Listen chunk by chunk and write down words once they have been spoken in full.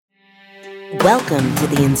Welcome to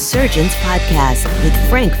the Insurgents Podcast with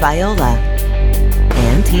Frank Viola.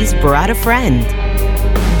 And he's brought a friend.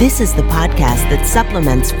 This is the podcast that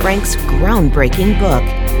supplements Frank's groundbreaking book,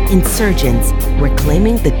 Insurgents,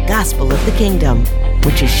 Reclaiming the Gospel of the Kingdom,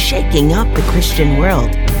 which is shaking up the Christian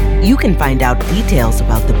world. You can find out details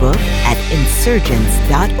about the book at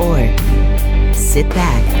insurgents.org. Sit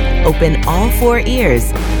back, open all four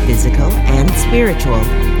ears, physical and spiritual,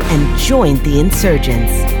 and join the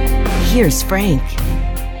insurgents. Here's Frank.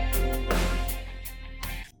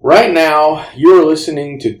 Right now, you're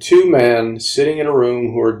listening to two men sitting in a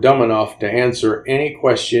room who are dumb enough to answer any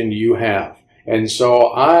question you have. And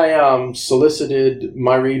so I solicited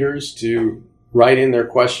my readers to write in their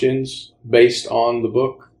questions based on the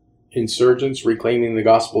book, Insurgents, Reclaiming the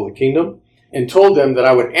Gospel of the Kingdom, and told them that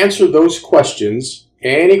I would answer those questions,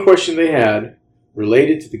 any question they had,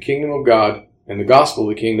 related to the Kingdom of God and the Gospel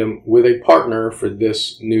of the Kingdom with a partner for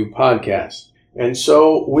this new podcast. And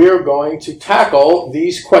so we're going to tackle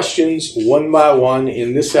these questions one by one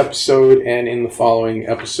in this episode and in the following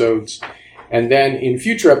episodes. And then in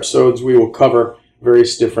future episodes, we will cover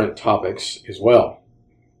various different topics as well.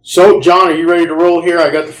 So, John, are you ready to roll here? I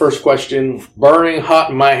got the first question burning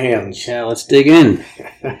hot in my hands. Yeah, let's dig in.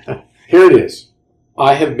 Here it is.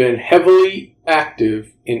 I have been heavily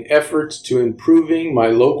active in efforts to improving my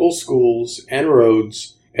local schools and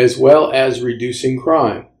roads, as well as reducing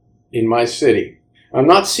crime in my city. I'm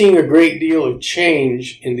not seeing a great deal of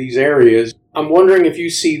change in these areas. I'm wondering if you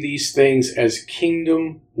see these things as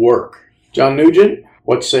kingdom work. John Nugent,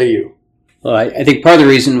 what say you? Well, I think part of the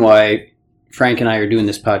reason why Frank and I are doing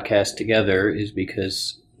this podcast together is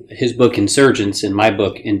because his book, Insurgents, and my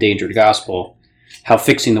book, Endangered Gospel, How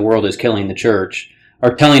Fixing the World is Killing the Church,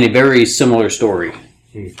 are telling a very similar story.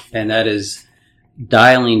 And that is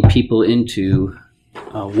dialing people into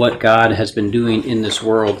what God has been doing in this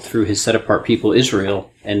world through his set-apart people,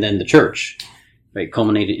 Israel, and then the church, right,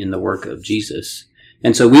 culminated in the work of Jesus.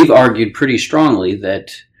 And so we've argued pretty strongly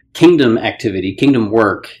that kingdom activity, kingdom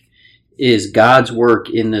work, is God's work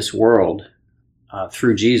in this world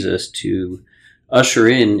through Jesus to usher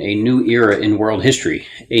in a new era in world history,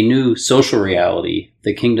 a new social reality,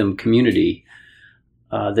 the kingdom community,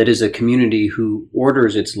 that is a community who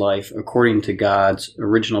orders its life according to God's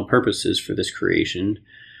original purposes for this creation,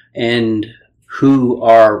 and who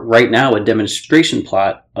are right now a demonstration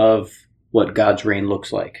plot of what God's reign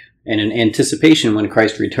looks like. And in anticipation when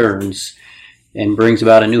Christ returns and brings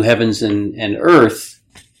about a new heavens and earth,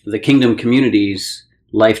 the kingdom community's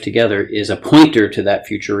life together is a pointer to that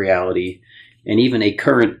future reality and even a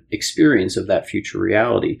current experience of that future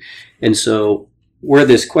reality. And so where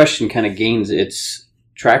this question kind of gains its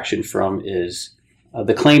traction from is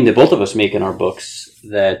the claim that both of us make in our books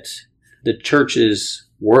that the church's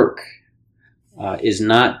work is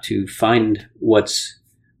not to find what's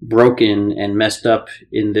broken and messed up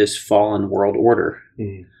in this fallen world order,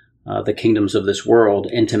 the kingdoms of this world,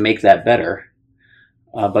 and to make that better.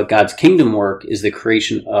 But God's kingdom work is the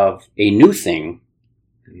creation of a new thing,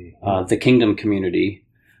 the kingdom community,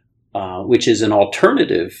 which is an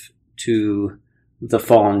alternative to the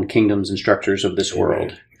fallen kingdoms and structures of this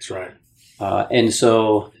world. That's right. And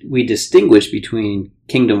so we distinguish between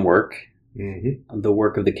kingdom work, the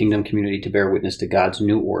work of the kingdom community to bear witness to God's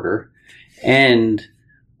new order, and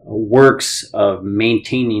works of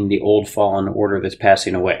maintaining the old fallen order that's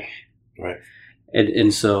passing away. Right.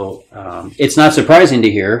 And so it's not surprising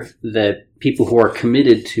to hear that people who are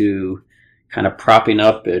committed to kind of propping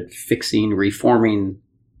up and fixing, reforming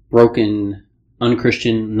broken,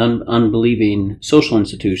 unchristian, unbelieving social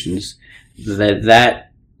institutions,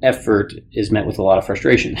 that effort is met with a lot of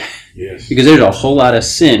frustration. Yes. Because there's a whole lot of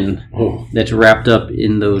sin that's wrapped up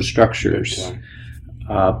in those structures.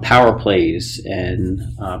 Power plays and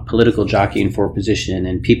political jockeying for position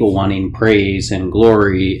and people wanting praise and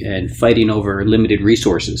glory and fighting over limited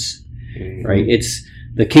resources. Right? It's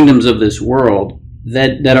the kingdoms of this world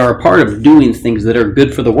that are a part of doing things that are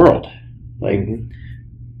good for the world. Like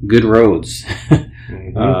good roads,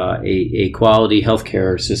 a quality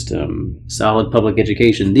healthcare system, solid public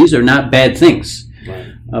education. These are not bad things,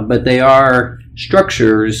 but they are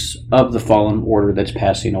structures of the fallen order that's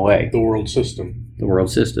passing away. The world system. The world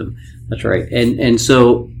system. That's right. And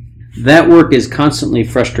so that work is constantly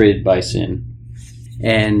frustrated by sin.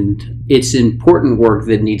 And it's important work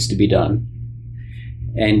that needs to be done.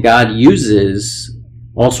 And God uses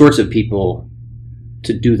all sorts of people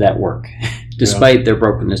to do that work, despite their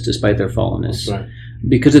brokenness, despite their fallenness,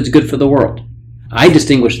 because it's good for the world. I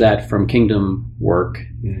distinguish that from kingdom work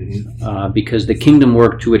because the kingdom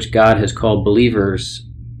work to which God has called believers,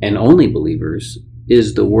 and only believers,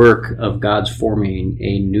 is the work of God's forming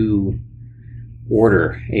a new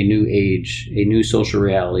order, a new age, a new social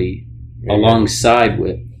reality Amen. Alongside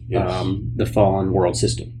with Yes. the fallen world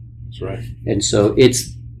system. That's right. And so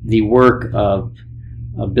it's the work of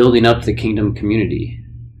building up the kingdom community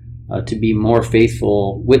to be more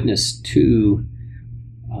faithful witness to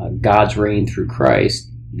God's reign through Christ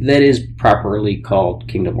that is properly called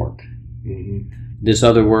kingdom work. Mm-hmm. This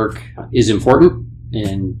other work is important,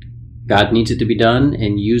 and God needs it to be done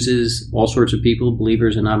and uses all sorts of people,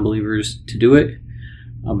 believers and non-believers, to do it,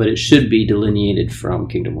 but it should be delineated from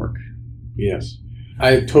kingdom work. Yes.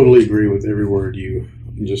 I totally agree with every word you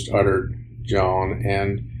just uttered, John.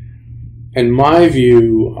 And in my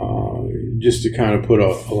view, just to kind of put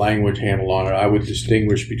a language handle on it, I would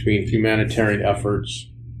distinguish between humanitarian efforts,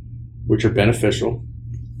 which are beneficial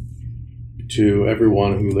to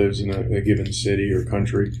everyone who lives in a given city or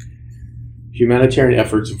country, humanitarian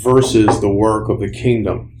efforts versus the work of the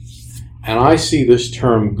kingdom. And I see this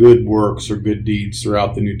term good works or good deeds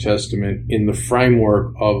throughout the New Testament in the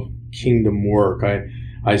framework of kingdom work.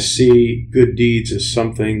 I see good deeds as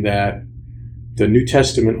something that the New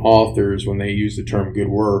Testament authors, when they use the term good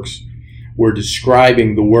works, were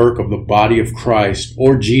describing the work of the body of Christ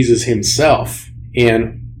or Jesus himself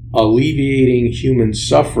in alleviating human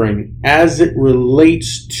suffering as it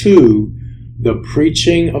relates to the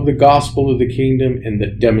preaching of the gospel of the kingdom and the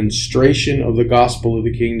demonstration of the gospel of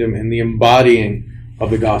the kingdom and the embodying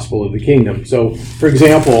of the gospel of the kingdom. So, for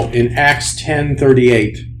example, in Acts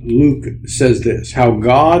 10:38, Luke says this, how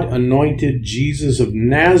God anointed Jesus of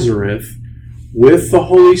Nazareth with the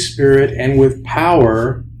Holy Spirit and with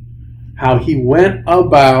power, how he went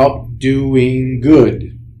about doing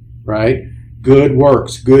good, right? Good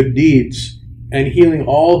works, good deeds, and healing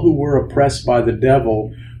all who were oppressed by the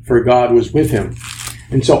devil, for God was with him.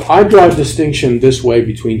 And so I draw a distinction this way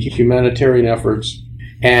between humanitarian efforts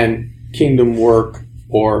and kingdom work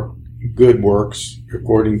or good works,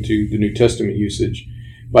 according to the New Testament usage,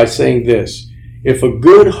 by saying this: if a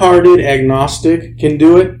good-hearted agnostic can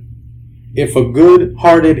do it, if a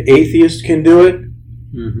good-hearted atheist can do it,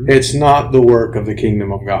 it's not the work of the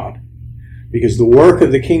kingdom of God. Because the work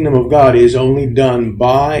of the kingdom of God is only done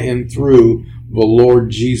by and through the Lord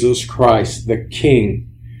Jesus Christ, the King.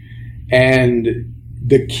 And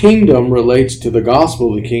the kingdom relates to the gospel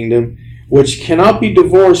of the kingdom, which cannot be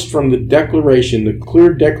divorced from the declaration, the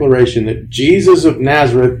clear declaration that Jesus of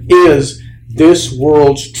Nazareth is this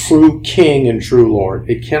world's true King and true Lord.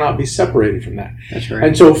 It cannot be separated from that. That's right.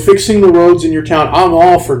 And so fixing the roads in your town, I'm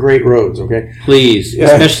all for great roads, okay? Please,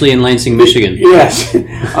 especially in Lansing, Michigan. Yes,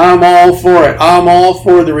 I'm all for it. I'm all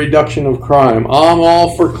for the reduction of crime. I'm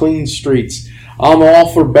all for clean streets. I'm all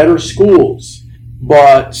for better schools.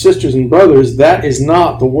 But, sisters and brothers, that is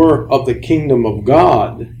not the work of the kingdom of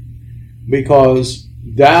God, because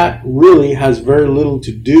that really has very little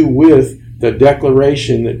to do with the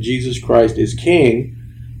declaration that Jesus Christ is King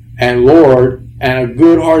and Lord, and a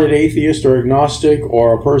good-hearted atheist or agnostic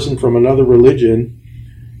or a person from another religion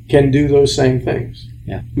can do those same things.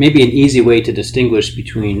 Yeah, maybe an easy way to distinguish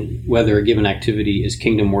between whether a given activity is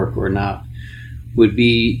kingdom work or not would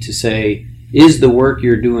be to say, is the work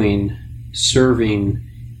you're doing serving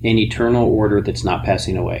an eternal order that's not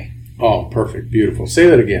passing away? Oh, perfect. Beautiful. Say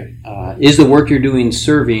that again. Is the work you're doing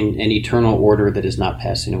serving an eternal order that is not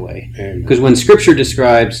passing away? Amen. Because when Scripture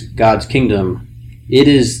describes God's kingdom, it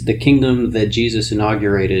is the kingdom that Jesus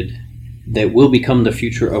inaugurated that will become the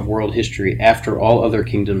future of world history after all other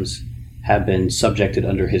kingdoms have been subjected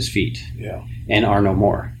under his feet and are no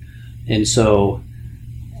more. And so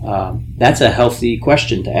that's a healthy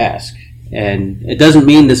question to ask. And it doesn't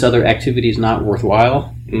mean this other activity is not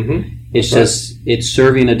worthwhile. Mm-hmm. It's just, it's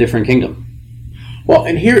serving a different kingdom. Well,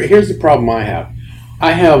 and here's the problem I have.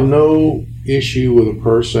 I have no issue with a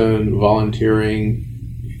person volunteering,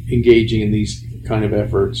 engaging in these kind of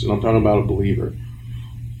efforts, and I'm talking about a believer.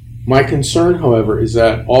 My concern, however, is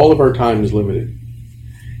that all of our time is limited.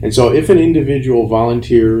 And so if an individual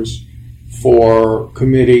volunteers for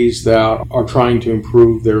committees that are trying to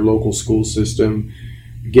improve their local school system,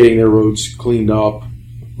 getting their roads cleaned up,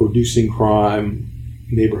 reducing crime,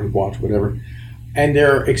 neighborhood watch, whatever, and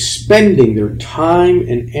they're expending their time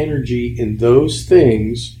and energy in those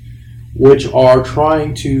things which are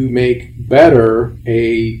trying to make better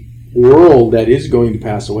a world that is going to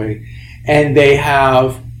pass away, and they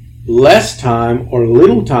have less time or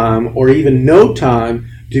little time or even no time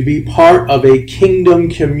to be part of a kingdom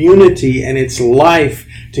community and its life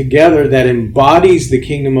together that embodies the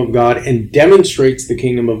kingdom of God and demonstrates the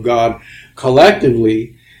kingdom of God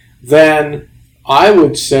collectively, then I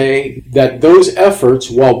would say that those efforts,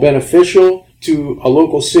 while beneficial to a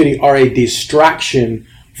local city, are a distraction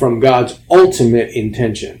from God's ultimate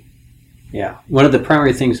intention. Yeah. One of the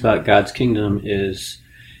primary things about God's kingdom is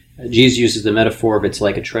Jesus uses the metaphor of it's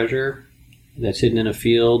like a treasure that's hidden in a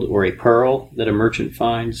field or a pearl that a merchant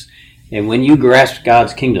finds. And when you grasp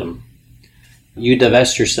God's kingdom, you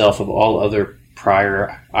divest yourself of all other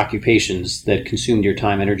prior occupations that consumed your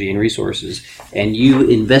time, energy, and resources, and you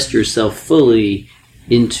invest yourself fully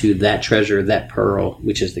into that treasure, that pearl,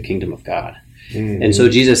 which is the kingdom of God. Mm-hmm. And so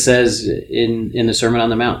Jesus says in the Sermon on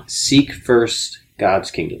the Mount, seek first God's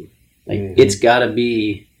kingdom. It's got to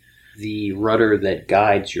be the rudder that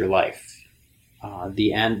guides your life.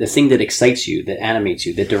 The thing that excites you, that animates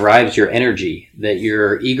you, that derives your energy, that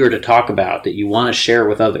you're eager to talk about, that you want to share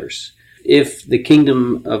with others. If the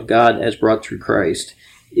kingdom of God as brought through Christ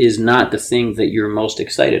is not the thing that you're most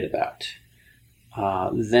excited about,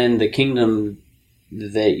 then the kingdom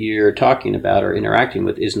that you're talking about or interacting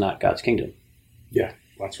with is not God's kingdom. Yeah,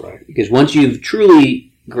 that's right. Because once you've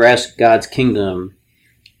truly grasped God's kingdom,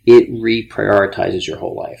 it reprioritizes your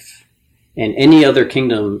whole life. And any other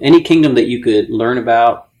kingdom, any kingdom that you could learn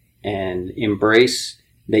about and embrace,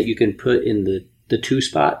 that you can put in the 2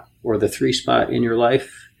 spot or the 3 spot in your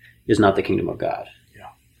life, is not the kingdom of God.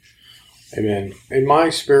 Yeah. Amen. In my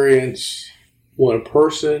experience, when a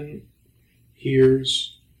person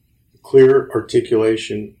hears clear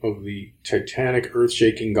articulation of the titanic,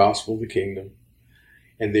 earth-shaking gospel of the kingdom,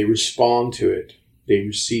 and they respond to it, they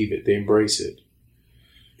receive it, they embrace it,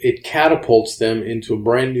 it catapults them into a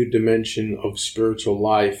brand new dimension of spiritual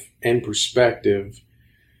life and perspective,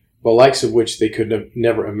 the likes of which they could have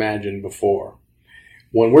never imagined before.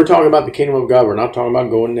 When we're talking about the kingdom of God, we're not talking about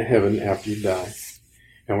going to heaven after you die.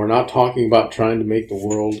 And we're not talking about trying to make the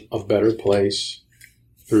world a better place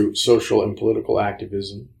through social and political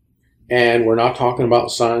activism. And we're not talking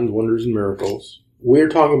about signs, wonders, and miracles. We're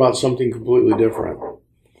talking about something completely different.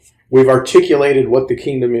 We've articulated what the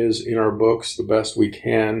kingdom is in our books the best we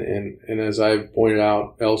can. And as I've pointed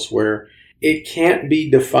out elsewhere, it can't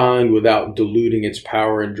be defined without diluting its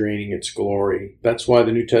power and draining its glory. That's why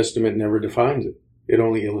the New Testament never defines it. It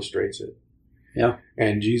only illustrates it. Yeah.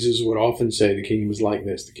 And Jesus would often say, the kingdom is like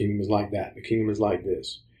this, the kingdom is like that, the kingdom is like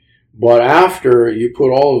this. But after you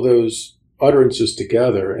put all of those utterances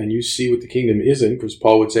together and you see what the kingdom isn't, because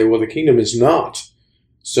Paul would say, well, the kingdom is not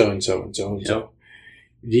so and so and so and so.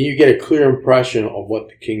 Then you get a clear impression of what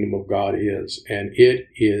the kingdom of God is. And it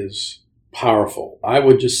is powerful. I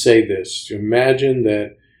would just say this. Imagine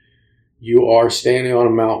that you are standing on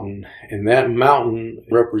a mountain, and that mountain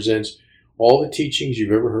represents all the teachings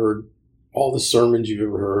you've ever heard, all the sermons you've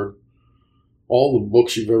ever heard, all the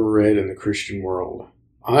books you've ever read in the Christian world.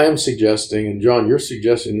 I am suggesting, and John, you're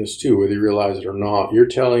suggesting this too, whether you realize it or not, you're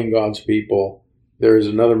telling God's people there is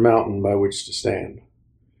another mountain by which to stand.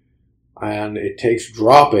 And it takes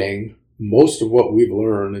dropping most of what we've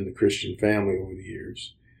learned in the Christian family over the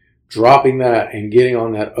years, dropping that and getting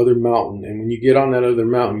on that other mountain. And when you get on that other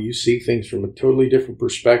mountain, you see things from a totally different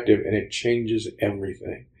perspective, and it changes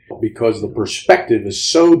everything. Because the perspective is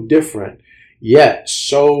so different, yet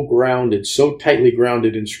so grounded, so tightly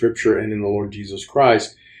grounded in Scripture and in the Lord Jesus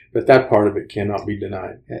Christ, that part of it cannot be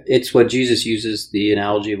denied. It's what Jesus uses the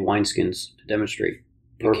analogy of wineskins to demonstrate.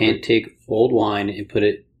 You can't take old wine and put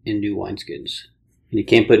it in new wineskins. And you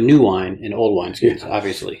can't put new wine in old wineskins,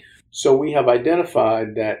 obviously. So we have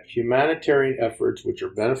identified that humanitarian efforts, which are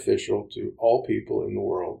beneficial to all people in the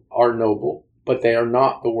world, are noble, but they are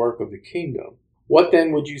not the work of the kingdom. What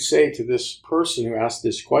then would you say to this person who asked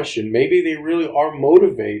this question? Maybe they really are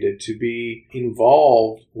motivated to be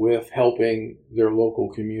involved with helping their local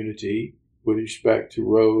community with respect to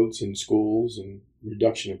roads and schools and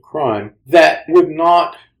reduction of crime. That would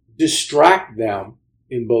not distract them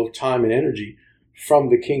in both time and energy from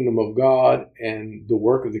the kingdom of God and the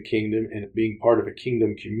work of the kingdom and being part of a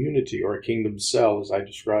kingdom community or a kingdom cell, as I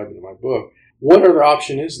describe in my book. What other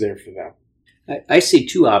option is there for them? I see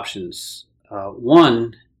 2 options.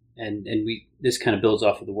 One, and this kind of builds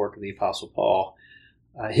off of the work of the Apostle Paul.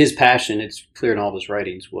 His passion, it's clear in all of his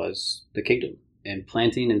writings, was the kingdom and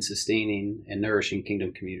planting and sustaining and nourishing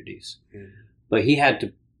kingdom communities. Mm. But he had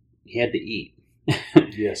to eat.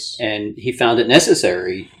 Yes. And he found it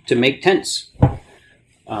necessary to make tents.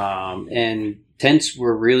 And tents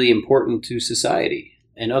were really important to society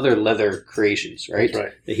and other leather creations, right? That's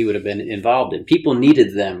right. That he would have been involved in. People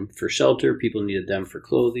needed them for shelter. People needed them for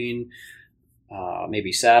clothing,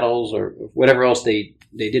 maybe saddles or whatever else they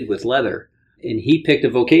did with leather. And he picked a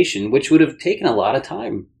vocation which would have taken a lot of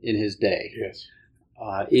time in his day. Yes.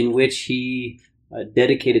 In which he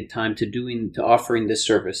dedicated time to offering this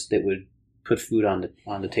service that would put food on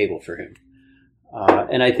the table for him.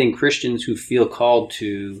 And I think Christians who feel called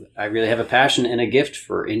to, I really have a passion and a gift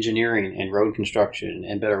for engineering and road construction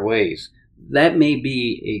and better ways, that may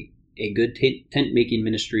be a good tent-making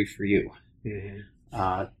ministry for you. Mm-hmm.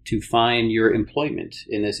 To find your employment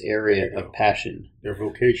in this area of passion. Your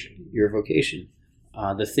vocation. Your vocation.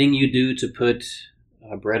 The thing you do to put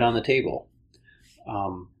bread on the table.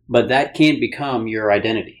 But that can't become your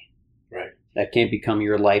identity. Right. That can't become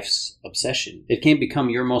your life's obsession. It can't become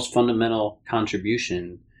your most fundamental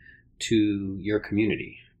contribution to your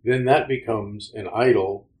community. Then that becomes an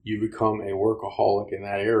idol. You become a workaholic in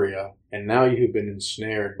that area, and now you have been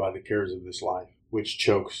ensnared by the cares of this life, which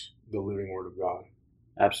chokes the living Word of God.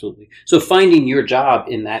 Absolutely. So finding your job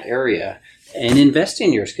in that area and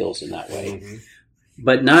investing your skills in that way, Mm-hmm.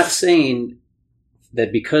 but not saying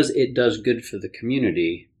that because it does good for the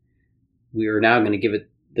community, we are now going to give it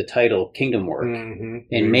the title kingdom work Mm-hmm.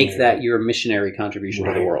 and make that your missionary contribution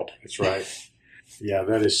to the world. That's right. Yeah,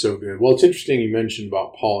 that is so good. Well, it's interesting you mentioned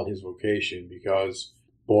about Paul and his vocation because,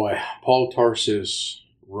 boy, Paul of Tarsus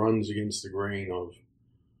runs against the grain of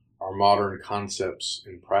our modern concepts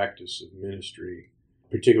and practice of ministry,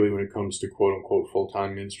 particularly when it comes to quote-unquote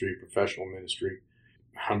full-time ministry, professional ministry.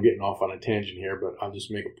 I'm getting off on a tangent here, but I'll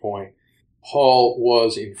just make a point. Paul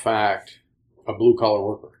was, in fact, a blue-collar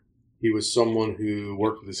worker. He was someone who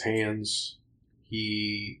worked with his hands.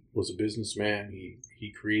 He was a businessman.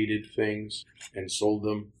 He created things and sold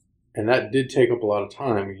them. And that did take up a lot of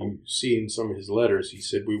time. You see in some of his letters, he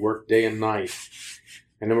said, we worked day and night.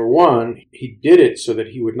 And number one, he did it so that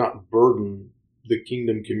he would not burden the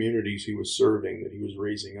kingdom communities he was serving, that he was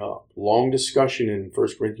raising up. Long discussion in 1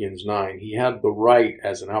 Corinthians 9. He had the right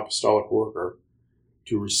as an apostolic worker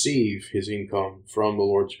to receive his income from the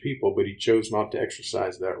Lord's people, but he chose not to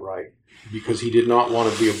exercise that right because he did not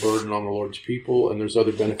want to be a burden on the Lord's people. And there's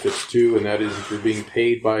other benefits too, and that is if you're being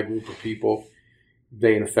paid by a group of people,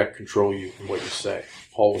 they in effect control you and what you say.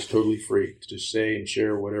 Paul was totally free to say and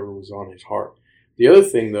share whatever was on his heart. The other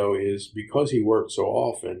thing, though, is because he worked so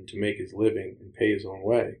often to make his living and pay his own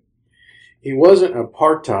way, he wasn't a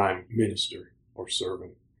part-time minister or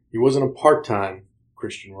servant. He wasn't a part-time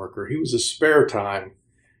Christian worker. He was a spare-time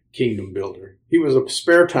kingdom builder. He was a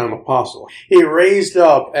spare-time apostle. He raised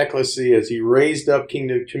up ecclesias. He raised up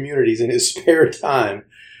kingdom communities in his spare time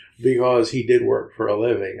because he did work for a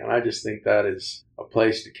living. And I just think that is a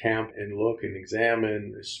place to camp and look and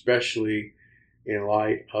examine, especially in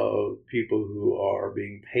light of people who are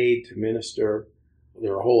being paid to minister.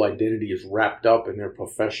 Their whole identity is wrapped up in their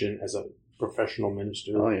profession as a professional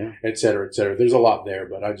minister, et cetera, et cetera. There's a lot there,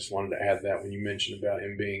 but I just wanted to add that when you mentioned about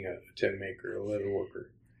him being a tent maker, a leather worker.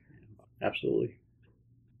 Absolutely.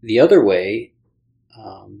 The other way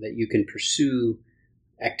that you can pursue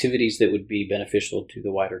activities that would be beneficial to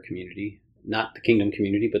the wider community, not the kingdom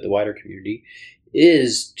community, but the wider community,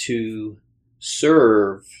 is to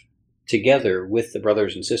serve together with the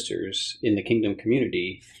brothers and sisters in the kingdom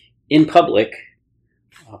community in public,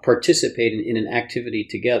 participate in an activity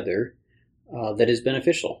together that is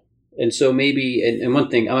beneficial. And so maybe, and one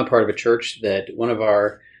thing, I'm a part of a church that one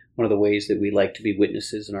of the ways that we like to be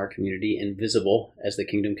witnesses in our community and visible as the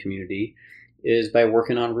kingdom community is by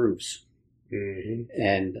working on roofs. Mm-hmm.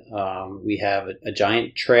 And we have a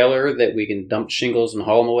giant trailer that we can dump shingles and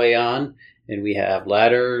haul them away on. And we have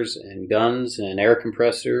ladders and guns and air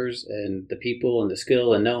compressors and the people and the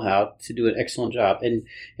skill and know-how to do an excellent job.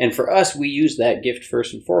 And for us, we use that gift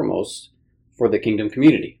first and foremost for the kingdom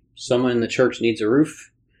community. Someone in the church needs a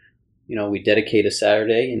roof. We dedicate a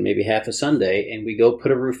Saturday and maybe half a Sunday, and we go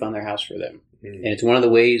put a roof on their house for them. Mm-hmm. And it's one of the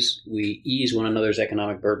ways we ease one another's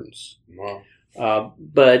economic burdens. Wow.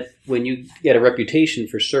 But when you get a reputation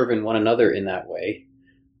for serving one another in that way,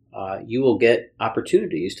 you will get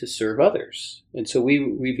opportunities to serve others. And so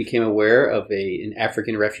we became aware of an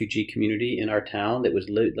African refugee community in our town that was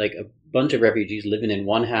like a bunch of refugees living in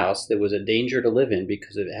one house that was a danger to live in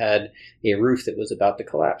because it had a roof that was about to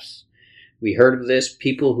collapse. We heard of this.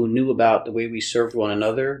 People who knew about the way we served one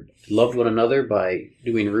another, loved one another by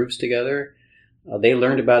doing roofs together, they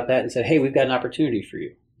learned about that and said, hey, we've got an opportunity for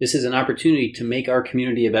you. This is an opportunity to make our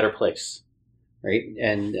community a better place, right?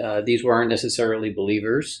 And these weren't necessarily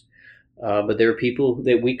believers, but they were people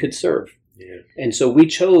that we could serve. Yeah. And so we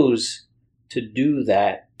chose to do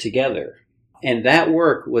that together. And that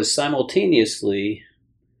work was simultaneously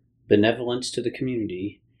benevolence to the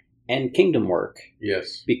community and kingdom work.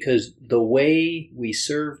 Yes. Because the way we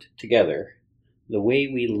served together, the way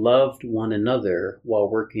we loved one another while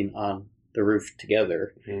working on the roof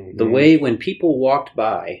together, Mm-hmm. the way when people walked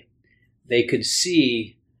by, they could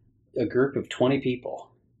see a group of 20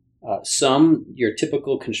 people. Some, your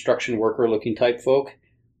typical construction worker looking type folk,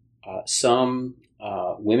 some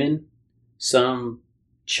women, some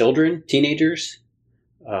children, teenagers,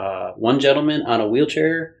 one gentleman on a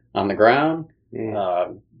wheelchair, on the ground,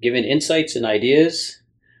 giving insights and ideas.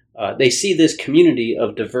 They see this community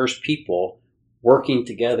of diverse people working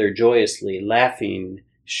together joyously, laughing,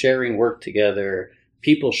 sharing work together,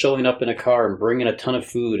 people showing up in a car and bringing a ton of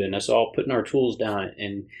food, and us all putting our tools down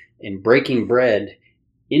and breaking bread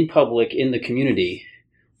in public in the community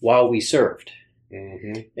while we served.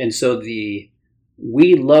 Mm-hmm. And so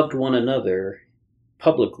we loved one another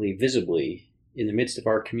publicly, visibly, in the midst of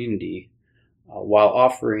our community, while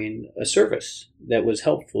offering a service that was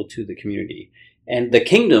helpful to the community. And the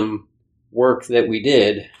kingdom work that we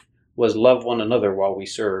did was love one another while we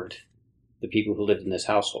served the people who lived in this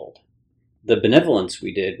household. The benevolence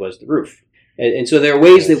we did was the roof. And so there are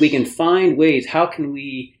ways that we can find ways, how can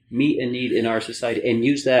we meet a need in our society and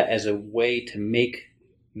use that as a way to make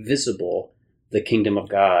visible the kingdom of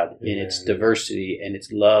God in its diversity and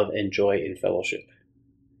its love and joy and fellowship.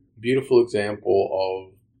 Beautiful example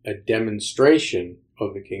of a demonstration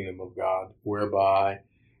of the kingdom of God, whereby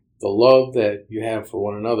the love that you have for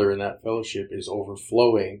one another in that fellowship is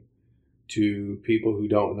overflowing to people who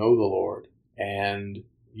don't know the Lord, and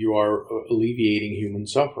you are alleviating human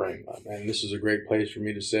suffering. And this is a great place for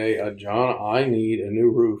me to say, John, I need a new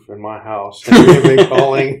roof in my house. And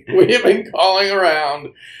we have been calling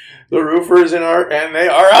around the roofers and they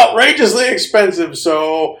are outrageously expensive.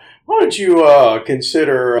 So why don't you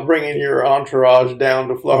consider bringing your entourage down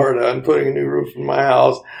to Florida and putting a new roof in my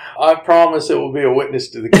house? I promise it will be a witness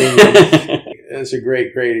to the kingdom. It's a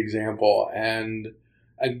great, great example. And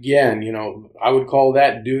again, I would call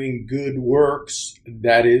that doing good works.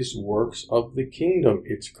 That is works of the kingdom.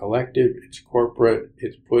 It's collective, it's corporate,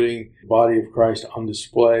 it's putting the body of Christ on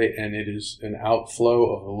display, and it is an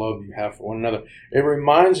outflow of the love you have for one another. It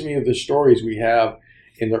reminds me of the stories we have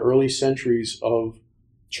in the early centuries of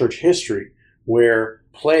church history, where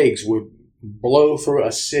plagues would blow through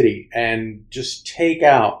a city and just take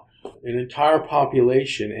out an entire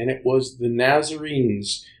population, and it was the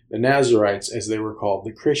Nazarenes, the Nazarites, as they were called,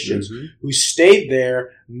 the Christians, who stayed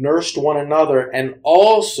there, nursed one another, and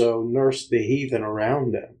also nursed the heathen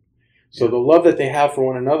around them. So the love that they have for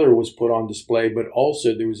one another was put on display, but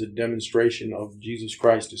also there was a demonstration of Jesus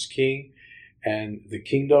Christ as King and the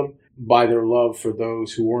kingdom by their love for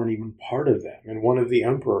those who weren't even part of them. And one of the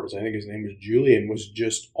emperors, I think his name was Julian, was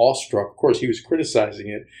just awestruck. Of course, he was criticizing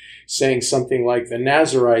it, saying something like, the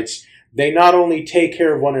Nazarites, they not only take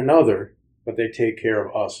care of one another, but they take care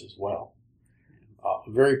of us as well.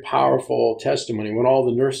 Very powerful testimony. When all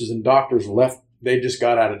the nurses and doctors left, they just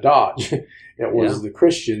got out of Dodge. It was the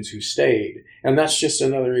Christians who stayed. And that's just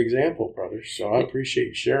another example, brothers. So I appreciate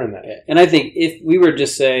you sharing that. And I think if we were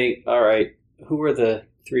just saying, all right, who are the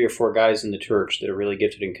 3 or 4 guys in the church that are really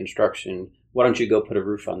gifted in construction? Why don't you go put a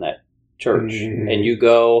roof on that church? Mm-hmm. And you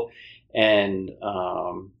go and,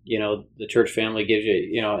 the church family gives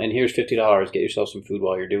you, and here's $50, get yourself some food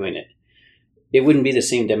while you're doing it. It wouldn't be the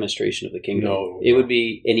same demonstration of the kingdom. No, it would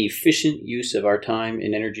be an efficient use of our time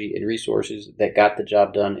and energy and resources that got the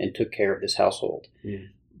job done and took care of this household. Mm.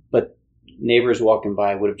 But neighbors walking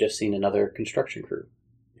by would have just seen another construction crew.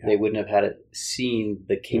 Yeah. They wouldn't have seen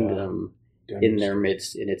the kingdom in their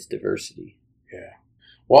midst in its diversity. Yeah.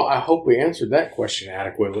 Well, I hope we answered that question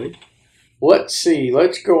adequately. Let's see.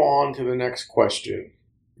 Let's go on to the next question.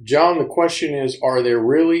 John, the question is, are there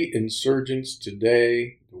really insurgents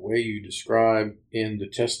today the way you describe in the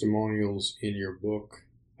testimonials in your book?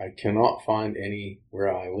 I cannot find any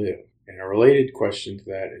where I live. And a related question to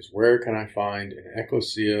that is, where can I find an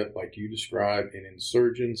ecclesia like you describe in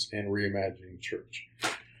Insurgents and Reimagining Church?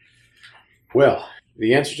 Well,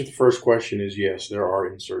 the answer to the first question is yes, there are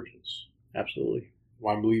insurgents. Absolutely.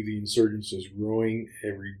 I believe the insurgents is growing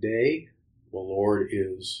every day. The Lord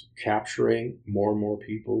is capturing more and more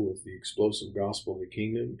people with the explosive gospel of the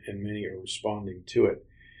kingdom, and many are responding to it.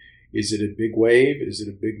 Is it a big wave? Is it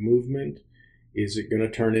a big movement? Is it going to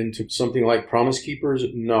turn into something like Promise Keepers?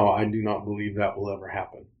 No, I do not believe that will ever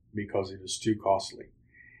happen because it is too costly.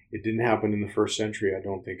 It didn't happen in the first century. I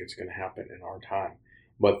don't think it's going to happen in our time.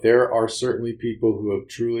 But there are certainly people who have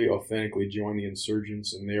truly, authentically joined the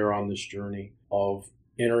insurgents, and they are on this journey of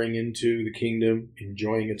entering into the kingdom,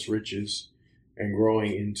 enjoying its riches, and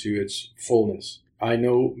growing into its fullness. I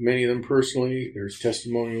know many of them personally. There's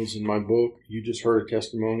testimonials in my book. You just heard a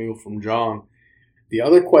testimonial from John. The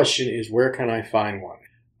other question is, where can I find one?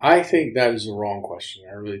 I think that is the wrong question.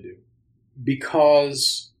 I really do.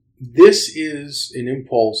 Because this is an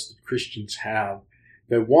impulse that Christians have.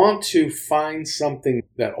 They want to find something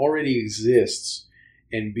that already exists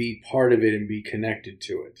and be part of it and be connected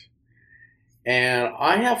to it. And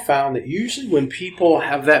I have found that usually when people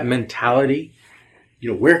have that mentality,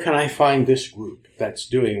 where can I find this group that's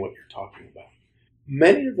doing what you're talking about?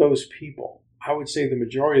 many of those people, I would say the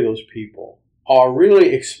majority of those people, are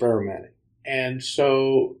really experimenting. And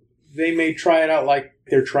so they may try it out like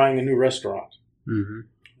they're trying a new restaurant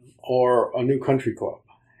or a new country club.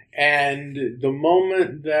 And the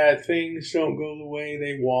moment that things don't go the way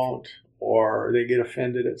they want, or they get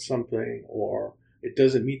offended at something, or it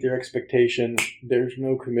doesn't meet their expectation, there's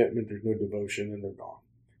no commitment, there's no devotion, and they're gone.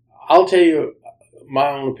 I'll tell you my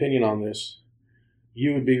own opinion on this.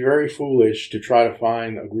 You would be very foolish to try to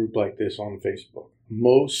find a group like this on Facebook.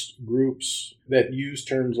 Most groups that use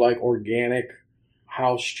terms like organic,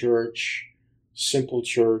 house church, simple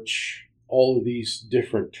church, all of these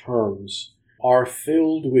different terms are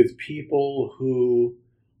filled with people who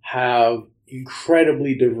have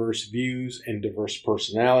incredibly diverse views and diverse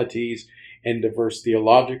personalities and diverse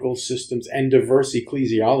theological systems and diverse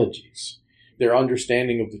ecclesiologies, their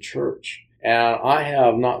understanding of the church. And I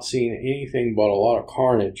have not seen anything but a lot of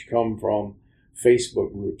carnage come from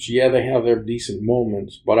Facebook groups. Yeah, they have their decent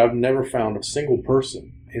moments, but I've never found a single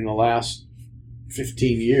person in the last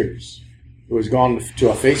 15 years who has gone to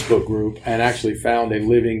a Facebook group and actually found a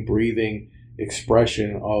living, breathing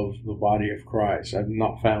expression of the body of Christ. I've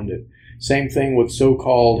not found it. Same thing with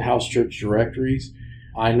so-called house church directories.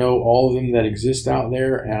 I know all of them that exist out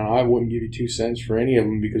there, and I wouldn't give you 2 cents for any of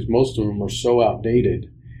them because most of them are so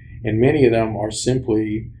outdated. And many of them are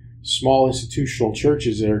simply small institutional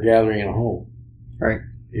churches that are gathering in a home. Right.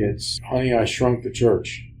 It's, honey, I shrunk the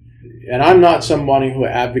church. And I'm not somebody who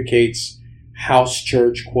advocates house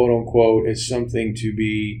church, quote unquote, as something to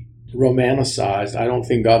be romanticized. I don't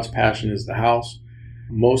think God's passion is the house.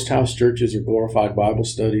 Most house churches are glorified Bible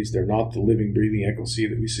studies. They're not the living, breathing ecclesia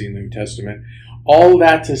that we see in the New Testament. All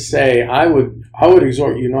that to say, I would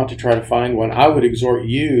exhort you not to try to find one. I would exhort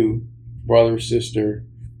you, brother, sister,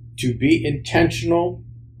 to be intentional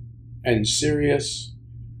and serious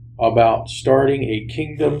about starting a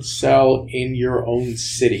kingdom cell in your own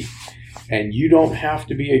city. And you don't have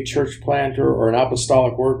to be a church planter or an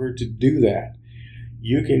apostolic worker to do that.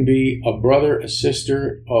 You can be a brother, a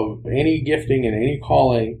sister of any gifting and any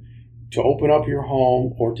calling to open up your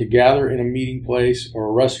home or to gather in a meeting place or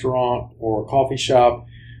a restaurant or a coffee shop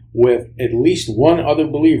with at least one other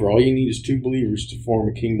believer. All you need is 2 believers to form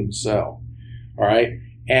a kingdom cell. All right?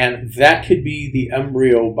 And that could be the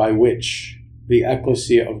embryo by which the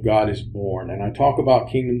ecclesia of God is born. And I talk about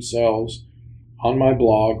kingdom cells on my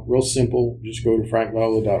blog. Real simple. Just go to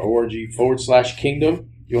frankviola.org/kingdom.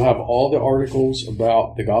 You'll have all the articles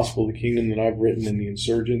about the gospel of the kingdom that I've written in the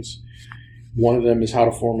Insurgents. One of them is how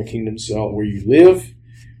to form a kingdom cell where you live.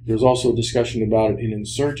 There's also a discussion about it in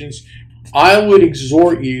Insurgents. I would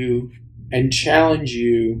exhort you and challenge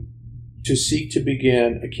you to seek to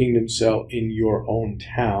begin a kingdom cell in your own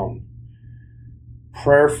town,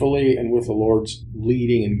 prayerfully and with the Lord's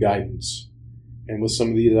leading and guidance, and with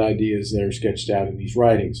some of these ideas that are sketched out in these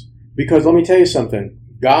writings. Because let me tell you something,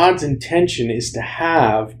 God's intention is to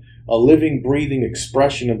have a living, breathing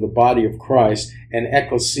expression of the body of Christ, an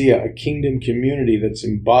ecclesia, a kingdom community that's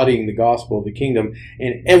embodying the gospel of the kingdom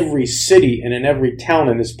in every city and in every town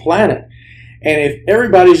on this planet. And if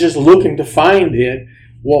everybody's just looking to find it,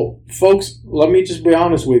 well, folks, let me just be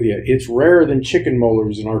honest with you. It's rarer than chicken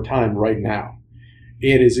molars in our time right now.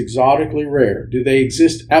 It is exotically rare. Do they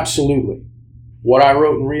exist? Absolutely. What I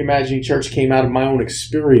wrote in Reimagining Church came out of my own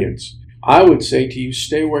experience. I would say to you,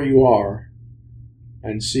 stay where you are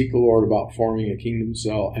and seek the Lord about forming a kingdom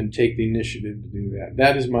cell and take the initiative to do that.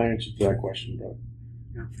 That is my answer to that question, brother.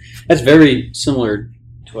 Yeah. That's very similar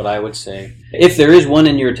to what I would say. If there is one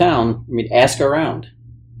in your town, ask around,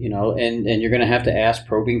 and you're going to have to ask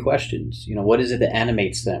probing questions. What is it that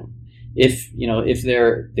animates them? If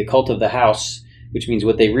they're the cult of the house, which means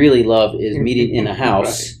what they really love is meeting in a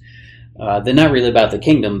house, right. They're not really about the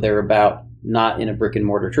kingdom. They're about not in a brick and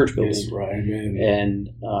mortar church building. Yes, right, man. And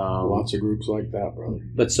lots of groups like that, brother.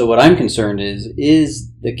 But so what I'm concerned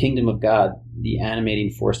is the kingdom of God the animating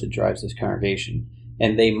force that drives this congregation?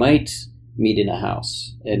 And they might meet in a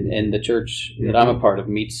house, and the church that I'm a part of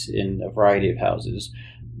meets in a variety of houses.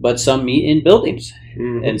 But some meet in buildings,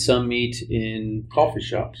 and some meet in coffee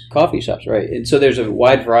shops. Right? And so there's a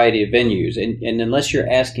wide variety of venues, and unless you're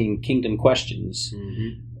asking kingdom questions,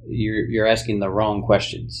 you're asking the wrong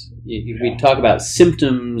questions. We talk about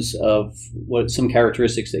symptoms of what some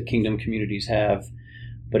characteristics that kingdom communities have,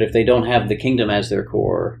 but if they don't have the kingdom as their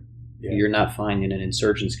core, you're not finding an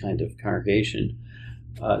Insurgents kind of congregation.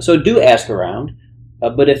 So do ask around.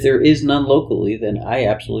 But if there is none locally, then I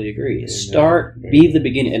absolutely agree. Be the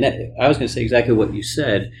beginning. And I was going to say exactly what you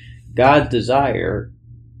said. God's desire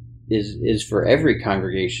is for every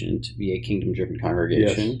congregation to be a kingdom-driven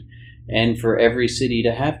congregation. Yes. and for every city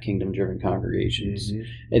to have kingdom-driven congregations. Mhm.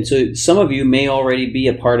 And so some of you may already be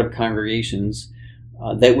a part of congregations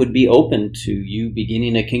that would be open to you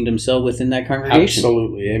beginning a kingdom cell within that congregation.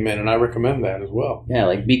 Absolutely. Amen. And I recommend that as well.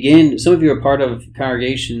 Yeah, some of you are part of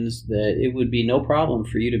congregations that it would be no problem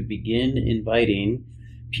for you to begin inviting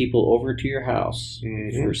people over to your house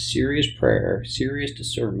Mhm. for serious prayer, serious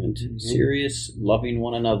discernment, Mhm. serious loving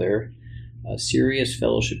one another, serious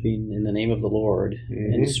fellowshipping in the name of the Lord,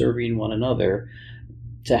 Mhm. and serving one another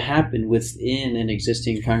to happen within an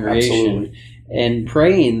existing congregation. Absolutely. And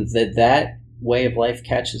praying that way of life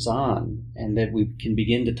catches on and that we can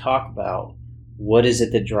begin to talk about what is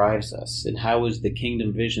it that drives us and how is the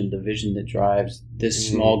kingdom vision the vision that drives this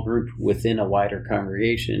small group within a wider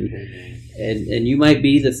congregation. Amen. And you might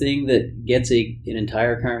be the thing that gets an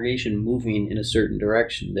entire congregation moving in a certain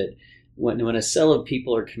direction, that when a cell of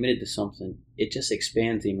people are committed to something, it just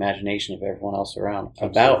expands the imagination of everyone else around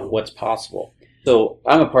about Absolutely. what's possible. So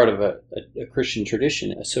I'm a part of a Christian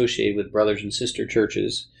tradition associated with brothers and sister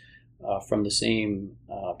churches from the same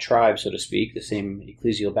tribe, so to speak, the same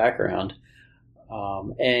ecclesial background.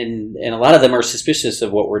 And a lot of them are suspicious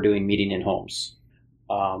of what we're doing meeting in homes.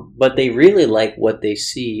 But they really like what they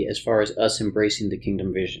see as far as us embracing the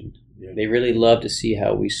kingdom vision. Yeah. They really love to see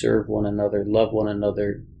how we serve one another, love one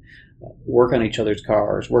another, work on each other's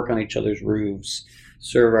cars, work on each other's roofs,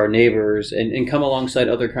 serve our neighbors, and come alongside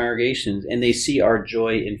other congregations. And they see our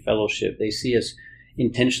joy in fellowship. They see us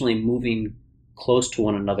intentionally moving close to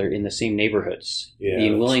one another in the same neighborhoods, Yeah,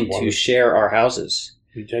 being that's willing to wonderful. share our houses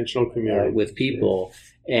Intentional community. with people.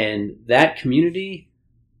 And that community,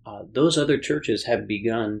 those other churches have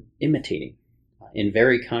begun imitating in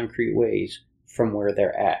very concrete ways from where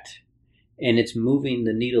they're at. And it's moving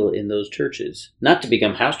the needle in those churches, not to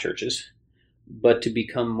become house churches, but to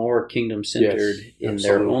become more kingdom-centered Yes, in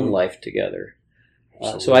their absolutely. own life together.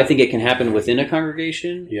 So Absolutely. I think it can happen within a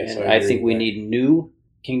congregation. Yes, and I I agree think with we that. need new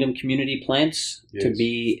kingdom community plants to Yes.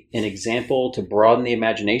 be an example, to broaden the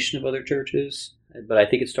imagination of other churches. But I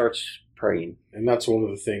think it starts praying. And that's one of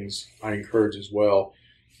the things I encourage as well.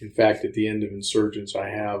 In fact, at the end of Insurgents, I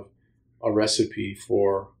have a recipe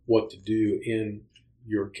for what to do in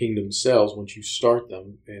your kingdom cells once you start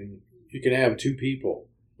them. And you can have 2 people.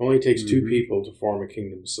 It only takes 2 Mhm. people to form a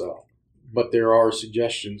kingdom cell. But there are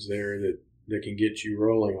suggestions there that can get you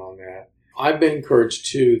rolling on that. I've been encouraged,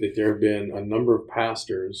 too, that there have been a number of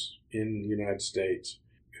pastors in the United States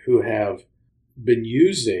who have been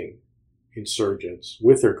using Insurgents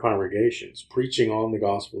with their congregations, preaching on the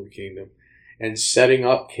gospel of the kingdom and setting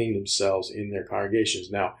up kingdom cells in their congregations.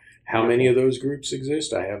 Now, how many of those groups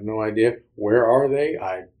exist? I have no idea. Where are they?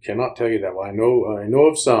 I cannot tell you that. Well, I know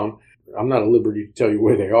of some. I'm not at liberty to tell you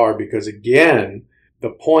where they are because, again,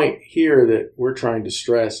 the point here that we're trying to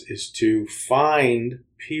stress is to find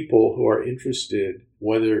people who are interested,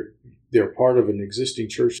 whether they're part of an existing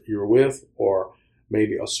church you're with or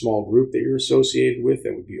maybe a small group that you're associated with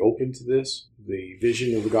that would be open to this, the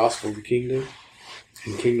vision of the gospel of the kingdom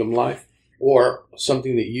and kingdom life, or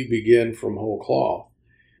something that you begin from whole cloth.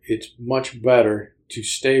 It's much better to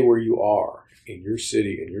stay where you are in your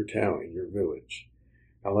city, in your town, in your village,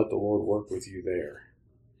 and let the Lord work with you there.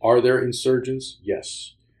 Are there insurgents?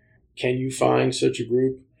 Yes. Can you find such a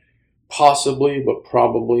group? Possibly, but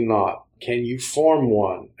probably not. Can you form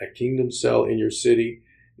one, a kingdom cell in your city?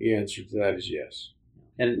 The answer to that is yes.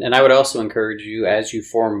 And I would also encourage you, as you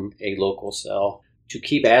form a local cell, to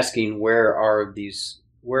keep asking where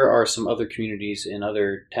are some other communities in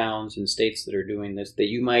other towns and states that are doing this, that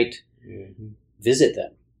you might visit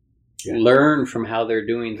them, learn from how they're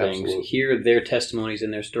doing things, Absolutely. hear their testimonies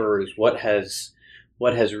and their stories, what has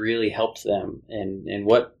really helped them, and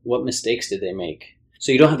what mistakes did they make.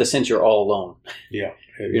 So you don't have the sense you're all alone. Yeah.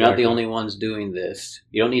 Exactly. You're not the only ones doing this.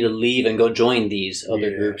 You don't need to leave and go join these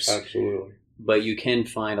other groups. Absolutely. But you can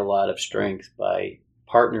find a lot of strength by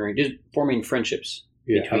partnering, just forming friendships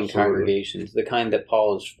between absolutely. congregations, the kind that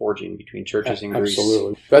Paul is forging between churches in Greece.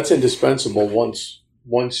 Absolutely. That's indispensable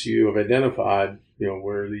once you have identified,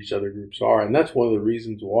 where these other groups are. And that's one of the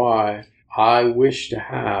reasons why I wish to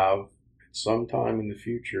have sometime in the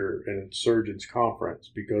future an Insurgents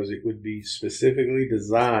conference, because it would be specifically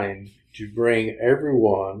designed to bring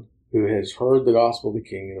everyone who has heard the gospel of the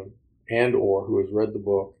kingdom and or who has read the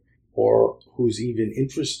book or who's even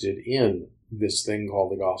interested in this thing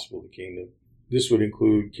called the gospel of the kingdom. This would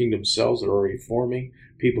include kingdom cells that are already forming,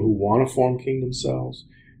 people who want to form kingdom cells,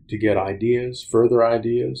 to get ideas, further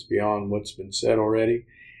ideas beyond what's been said already,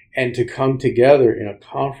 and to come together in a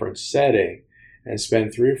conference setting and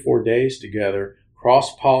spend 3 or 4 days together,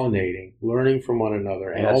 cross-pollinating, learning from one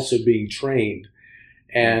another, and Yes. also being trained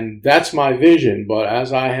And that's my vision. But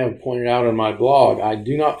as I have pointed out in my blog, I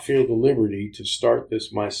do not feel the liberty to start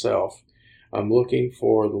this myself. I'm looking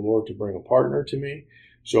for the Lord to bring a partner to me.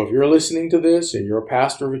 So if you're listening to this and you're a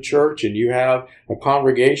pastor of a church and you have a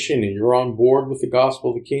congregation and you're on board with the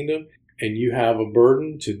gospel of the kingdom and you have a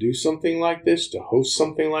burden to do something like this, to host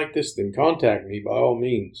something like this, then contact me by all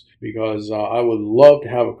means, because I would love to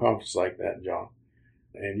have a conference like that, John.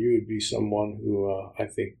 And you would be someone who I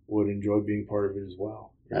think would enjoy being part of it as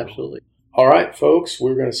well. Absolutely. All right, folks,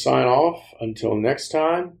 we're going to sign off. Until next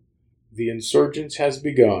time, the insurgence has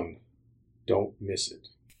begun. Don't miss it.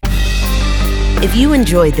 If you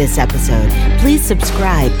enjoyed this episode, please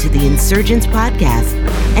subscribe to the Insurgents Podcast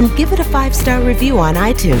and give it a 5-star review on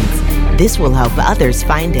iTunes. This will help others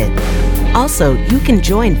find it. Also, you can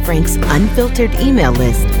join Frank's unfiltered email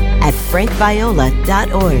list at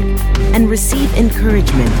frankviola.org and receive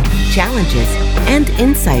encouragement, challenges, and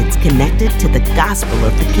insights connected to the gospel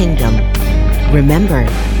of the kingdom. Remember,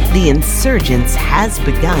 the insurgence has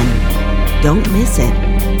begun. Don't miss it.